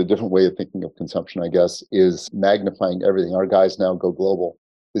totally different way of thinking of consumption, I guess, is magnifying everything. Our guys now go global.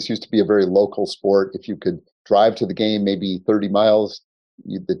 This used to be a very local sport. If you could drive to the game, maybe 30 miles,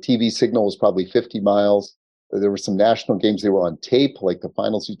 the TV signal was probably 50 miles. There were some national games, they were on tape, like the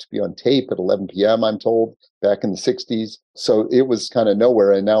finals used to be on tape at 11 p.m., I'm told, back in the 60s. So it was kind of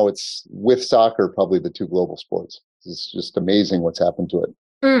nowhere. And now it's, with soccer, probably the two global sports. It's just amazing what's happened to it.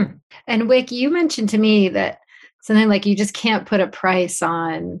 Mm. And Wick, you mentioned to me that something like you just can't put a price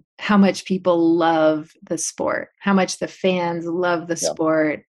on how much people love the sport, how much the fans love the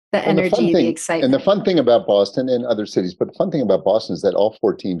sport, the energy, the excitement. And the fun thing about Boston and other cities, but the fun thing about Boston is that all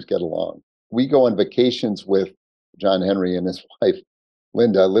four teams get along. We go on vacations with John Henry and his wife,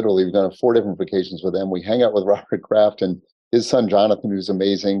 Linda. Literally, we've gone on 4 different vacations with them. We hang out with Robert Kraft and his son, Jonathan, who's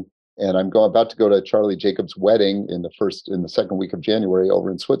amazing. And I'm about to go to Charlie Jacobs' wedding in the second week of January over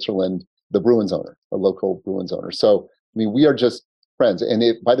in Switzerland, the Bruins owner, a local Bruins owner. So, I mean, we are just friends. And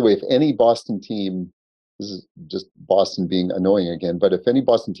by the way, if any Boston team, this is just Boston being annoying again, but if any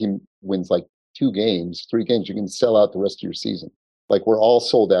Boston team wins like 2 games, 3 games, you can sell out the rest of your season. Like, we're all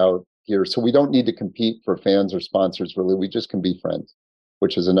sold out here. So we don't need to compete for fans or sponsors, really. We just can be friends,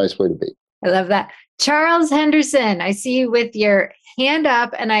 which is a nice way to be. I love that. Charles Henderson, I see you with your hand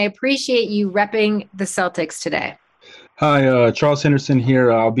up, and I appreciate you repping the Celtics today. Hi, Charles Henderson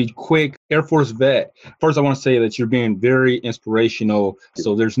here. I'll be quick. Air Force vet. First, I want to say that you're being very inspirational.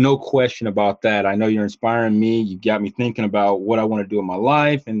 So there's no question about that. I know you're inspiring me. You got me thinking about what I want to do in my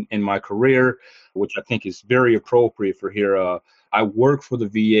life and in my career, which I think is very appropriate for here. I work for the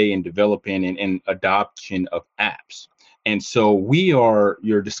VA in developing and adoption of apps. And so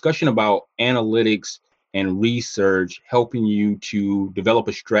your discussion about analytics and research, helping you to develop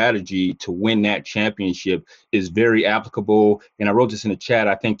a strategy to win that championship is very applicable. And I wrote this in the chat,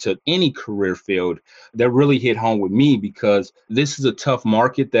 I think, to any career field. That really hit home with me because this is a tough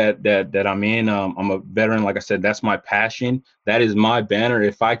market that I'm in. I'm a veteran. Like I said, that's my passion. That is my banner.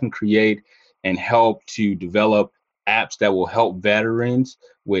 If I can create and help to develop apps that will help veterans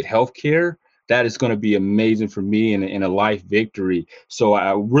with healthcare, that is going to be amazing for me and a life victory. So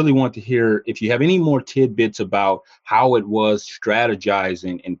I really want to hear if you have any more tidbits about how it was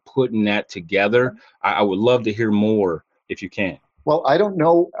strategizing and putting that together. I would love to hear more if you can. Well, I don't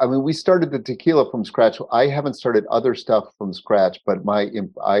know. I mean, we started the tequila from scratch. I haven't started other stuff from scratch, but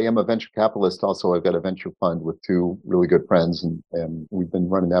I am a venture capitalist. Also, I've got a venture fund with 2 really good friends, and we've been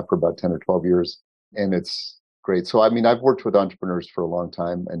running that for about 10 or 12 years. And it's great. So, I mean, I've worked with entrepreneurs for a long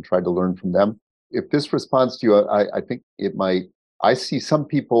time and tried to learn from them. If this responds to you, I think it might. I see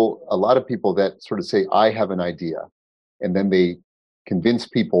a lot of people that sort of say, I have an idea, and then they convince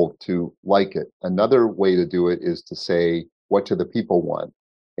people to like it. Another way to do it is to say, what do the people want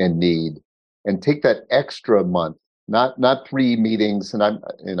and need? And take that extra month, not 3 meetings. And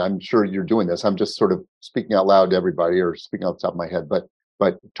I'm sure you're doing this. I'm just sort of speaking out loud to everybody or speaking off the top of my head, but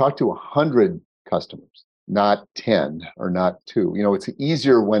talk to 100 customers. Not 10 or not 2. It's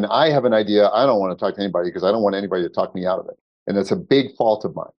easier when I have an idea. I don't want to talk to anybody because I don't want anybody to talk me out of it. And it's a big fault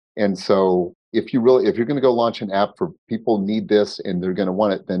of mine. And so if you're going to go launch an app for people need this and they're going to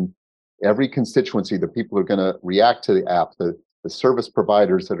want it, then every constituency, the people who are going to react to the app, the service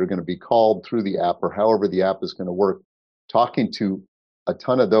providers that are going to be called through the app or however the app is going to work, talking to a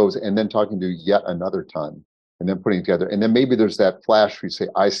ton of those and then talking to yet another ton and then putting it together. And then maybe there's that flash where you say,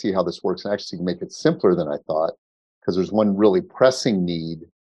 I see how this works and actually make it simpler than I thought because there's one really pressing need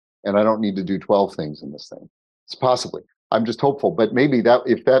and I don't need to do 12 things in this thing. It's possibly. I'm just hopeful, but maybe that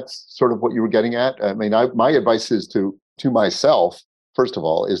if that's sort of what you were getting at, I mean, my advice is to myself, first of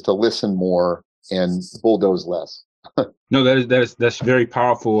all, is to listen more and bulldoze less. No, that's very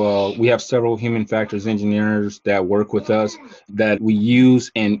powerful. We have several human factors engineers that work with us that we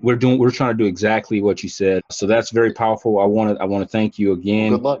use, and we're trying to do exactly what you said. So that's very powerful. I want to thank you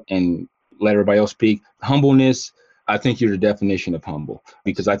again. Well, good luck. And let everybody else speak. Humbleness. I think you're the definition of humble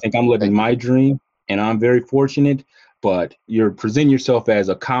because I think I'm living my dream, and I'm very fortunate. But you're presenting yourself as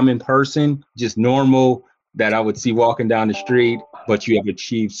a common person, just normal that I would see walking down the street, but you have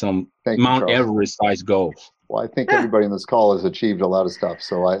achieved some Mount Everest-sized goals. Well, I think everybody in this call has achieved a lot of stuff.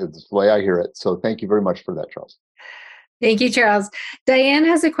 So it's the way I hear it. So thank you very much for that, Charles. Thank you, Charles. Diane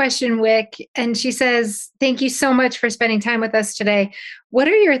has a question, Wick, and she says, thank you so much for spending time with us today. What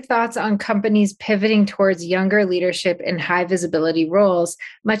are your thoughts on companies pivoting towards younger leadership in high visibility roles,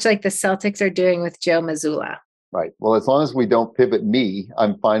 much like the Celtics are doing with Joe Mazzulla? Right. Well, as long as we don't pivot me,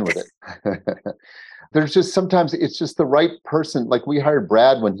 I'm fine with it. There's just sometimes it's just the right person. Like we hired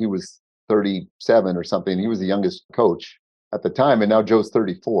Brad when he was 37 or something. He was the youngest coach at the time. And now Joe's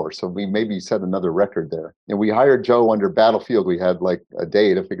 34. So we maybe set another record there. And we hired Joe under Battlefield. We had like a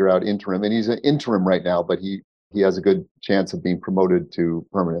day to figure out interim. And he's an interim right now, but he has a good chance of being promoted to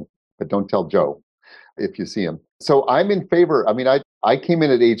permanent. But don't tell Joe if you see him. So I'm in favor. I mean, I came in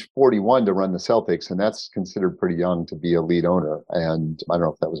at age 41 to run the Celtics, and that's considered pretty young to be a lead owner. And I don't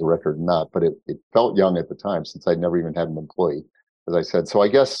know if that was a record or not, but it felt young at the time since I'd never even had an employee, as I said. So I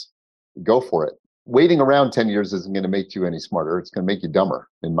guess go for it. Waiting around 10 years isn't going to make you any smarter. It's going to make you dumber,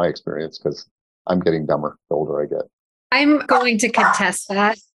 in my experience, because I'm getting dumber the older I get. I'm going to contest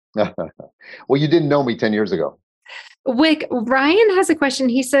that. Well, you didn't know me 10 years ago. Wick, Ryan has a question.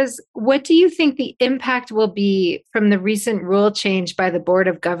 He says, what do you think the impact will be from the recent rule change by the Board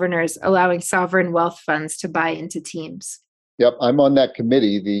of Governors allowing sovereign wealth funds to buy into teams? Yep, I'm on that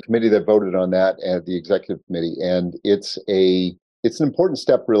committee, the committee that voted on that at the executive committee. And it's an important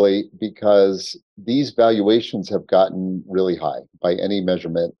step, really, because these valuations have gotten really high by any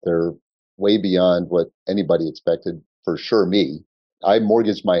measurement. They're way beyond what anybody expected, for sure me. I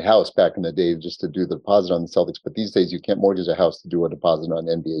mortgaged my house back in the day just to do the deposit on the Celtics, but these days you can't mortgage a house to do a deposit on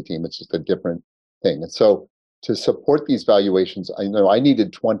an NBA team. It's just a different thing. And so to support these valuations, I know I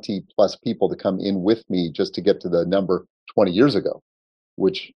needed 20 plus people to come in with me just to get to the number 20 years ago,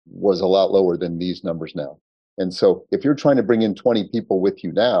 which was a lot lower than these numbers now. And so if you're trying to bring in 20 people with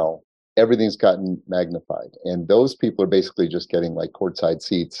you now, everything's gotten magnified. And those people are basically just getting like courtside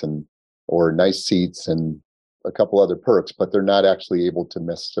seats or nice seats and a couple other perks, but they're not actually able to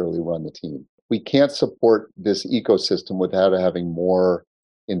necessarily run the team. We can't support this ecosystem without having more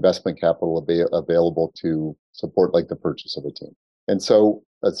investment capital available to support like the purchase of a team. And so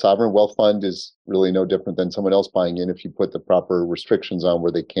a sovereign wealth fund is really no different than someone else buying in if you put the proper restrictions on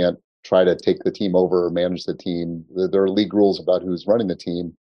where they can't try to take the team over or manage the team. There are league rules about who's running the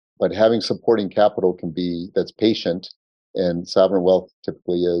team, but having supporting capital that's patient. And sovereign wealth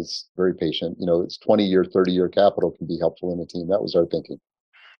typically is very patient. It's 20-year, 30-year capital can be helpful in a team. That was our thinking.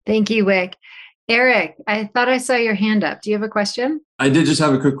 Thank you, Wick. Eric, I thought I saw your hand up. Do you have a question? I did just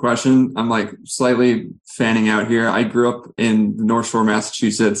have a quick question. I'm like slightly fanning out here. I grew up in North Shore,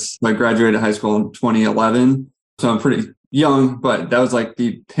 Massachusetts. I graduated high school in 2011. So I'm pretty young, but that was like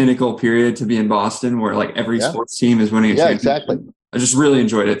the pinnacle period to be in Boston where like every sports team is winning a championship. Exactly. I just really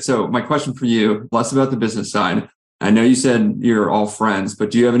enjoyed it. So my question for you, less about the business side. I know you said you're all friends,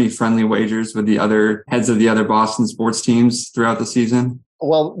 but do you have any friendly wagers with the other heads of the other Boston sports teams throughout the season?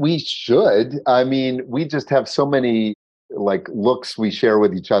 Well, we should. I mean, we just have so many like looks we share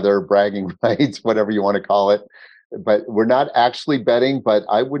with each other, bragging rights, whatever you want to call it. But we're not actually betting, but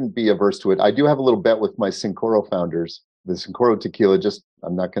I wouldn't be averse to it. I do have a little bet with my Sincoro founders. The Sincoro tequila,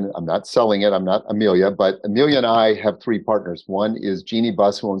 I'm not selling it. I'm not Amelia, but Amelia and I have three partners. One is Jeannie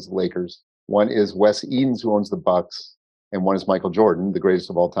Buss, who owns the Lakers. One is Wes Edens, who owns the Bucks, and one is Michael Jordan, the greatest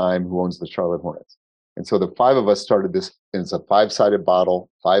of all time, who owns the Charlotte Hornets. And so the five of us started this, and it's a 5-sided bottle,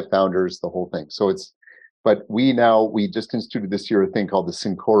 5 founders, the whole thing. So but we just instituted this year a thing called the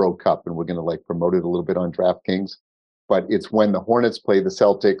Sincoro Cup, and we're going to like promote it a little bit on DraftKings. But it's when the Hornets play the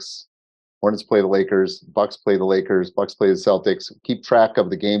Celtics, Hornets play the Lakers, Bucks play the Lakers, Bucks play the Celtics. Keep track of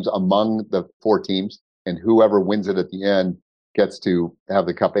the games among the 4 teams, and whoever wins it at the end gets to have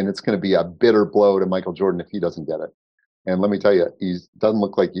the cup. And it's going to be a bitter blow to Michael Jordan if he doesn't get it. And let me tell you, he doesn't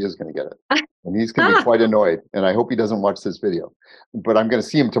look like he is going to get it. And he's going to be quite annoyed. And I hope he doesn't watch this video. But I'm going to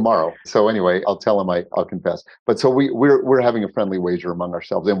see him tomorrow. So anyway, I'll tell him I'll confess. But so we're having a friendly wager among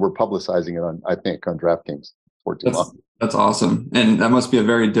ourselves, and we're publicizing it on DraftKings for too long. That's awesome. And that must be a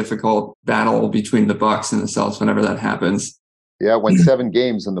very difficult battle between the Bucks and the Celtics whenever that happens. Yeah, it went 7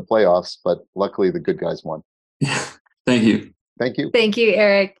 games in the playoffs, but luckily the good guys won. Thank you. Thank you. Thank you,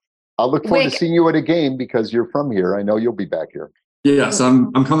 Eric. I'll look forward to seeing you at a game because you're from here. I know you'll be back here. Yes,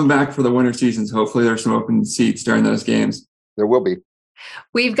 I'm coming back for the winter seasons. Hopefully there's some open seats during those games. There will be.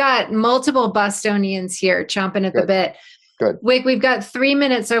 We've got multiple Bostonians here chomping at the bit. Good. Wick, we've got 3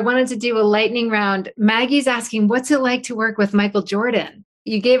 minutes, so I wanted to do a lightning round. Maggie's asking, what's it like to work with Michael Jordan?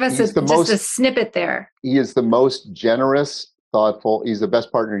 You gave us just a snippet there. He is the most generous, thoughtful. He's the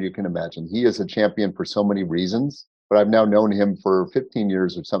best partner you can imagine. He is a champion for so many reasons, but I've now known him for 15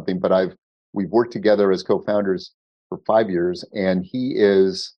 years or something, but we've worked together as co-founders for 5 years, and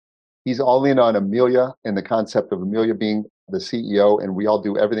he's all in on Amelia and the concept of Amelia being the CEO, and we all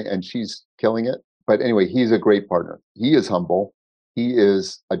do everything, and she's killing it. But anyway, he's a great partner. He is humble. He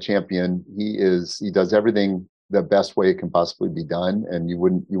is a champion. He does everything the best way it can possibly be done, and you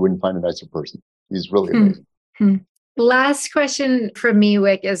wouldn't find a nicer person. He's really amazing. Last question from me,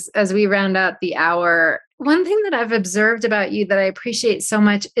 Wick, as we round out the hour. One thing that I've observed about you that I appreciate so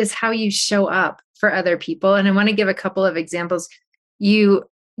much is how you show up for other people. And I want to give a couple of examples. You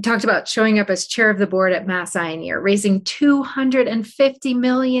talked about showing up as chair of the board at Mass Ioneer, raising $250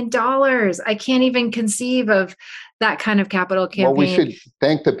 million. I can't even conceive of that kind of capital campaign. Well, we should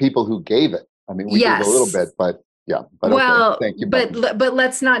thank the people who gave it. I mean, we did a little bit, but yeah. But well, okay. Thank you. But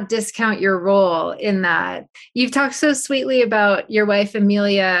let's not discount your role in that. You've talked so sweetly about your wife,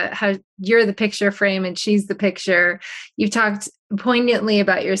 Amelia, how you're the picture frame and she's the picture. You've talked poignantly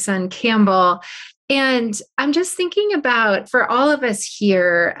about your son, Campbell. And I'm just thinking about, for all of us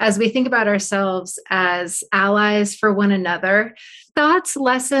here, as we think about ourselves as allies for one another, thoughts,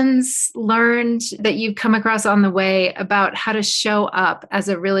 lessons learned that you've come across on the way about how to show up as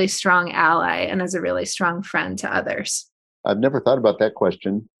a really strong ally and as a really strong friend to others? I've never thought about that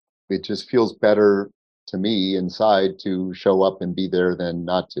question. It just feels better to me inside to show up and be there than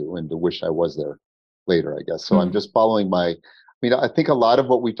not to, and to wish I was there later, I guess. So I'm just following I think a lot of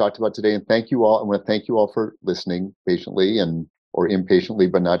what we talked about today, and thank you all. I want to thank you all for listening patiently or impatiently,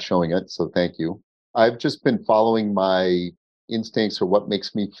 but not showing it. So thank you. I've just been following my instincts or what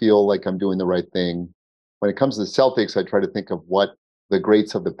makes me feel like I'm doing the right thing. When it comes to the Celtics, I try to think of what the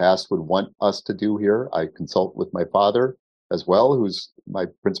greats of the past would want us to do here. I consult with my father as well, who's my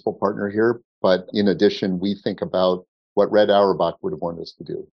principal partner here. But in addition, we think about what Red Auerbach would have wanted us to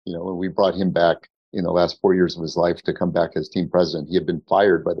do. And we brought him back in the last 4 years of his life to come back as team president. He had been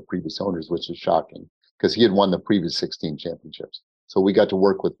fired by the previous owners, which is shocking because he had won the previous 16 championships. So we got to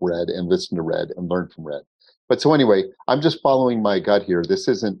work with Red and listen to Red and learn from Red. But so anyway, I'm just following my gut here. This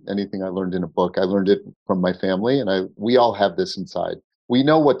isn't anything I learned in a book. I learned it from my family, and we all have this inside. We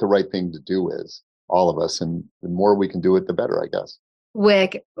know what the right thing to do is, all of us, and the more we can do it, the better, I guess.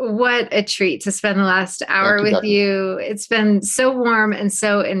 Wick, what a treat to spend the last hour with you. It's been so warm and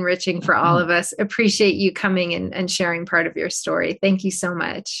so enriching for all of us. Appreciate you coming and sharing part of your story. Thank you so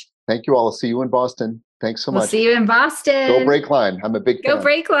much. Thank you all. I'll see you in Boston. Thanks so much. We'll see you in Boston. Go Breakline. I'm a big fan. Go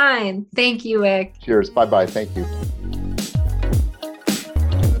Breakline. Thank you, Wick. Cheers. Bye-bye. Thank you.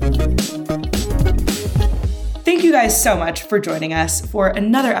 Thank you guys so much for joining us for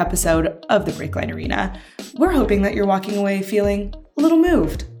another episode of the Breakline Arena. We're hoping that you're walking away feeling a little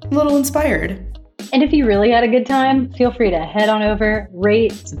moved, a little inspired. And if you really had a good time, feel free to head on over,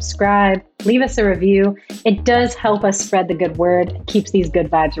 rate, subscribe, leave us a review. It does help us spread the good word, keeps these good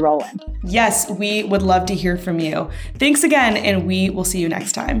vibes rolling. Yes, we would love to hear from you. Thanks again, and we will see you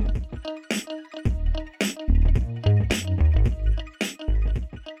next time.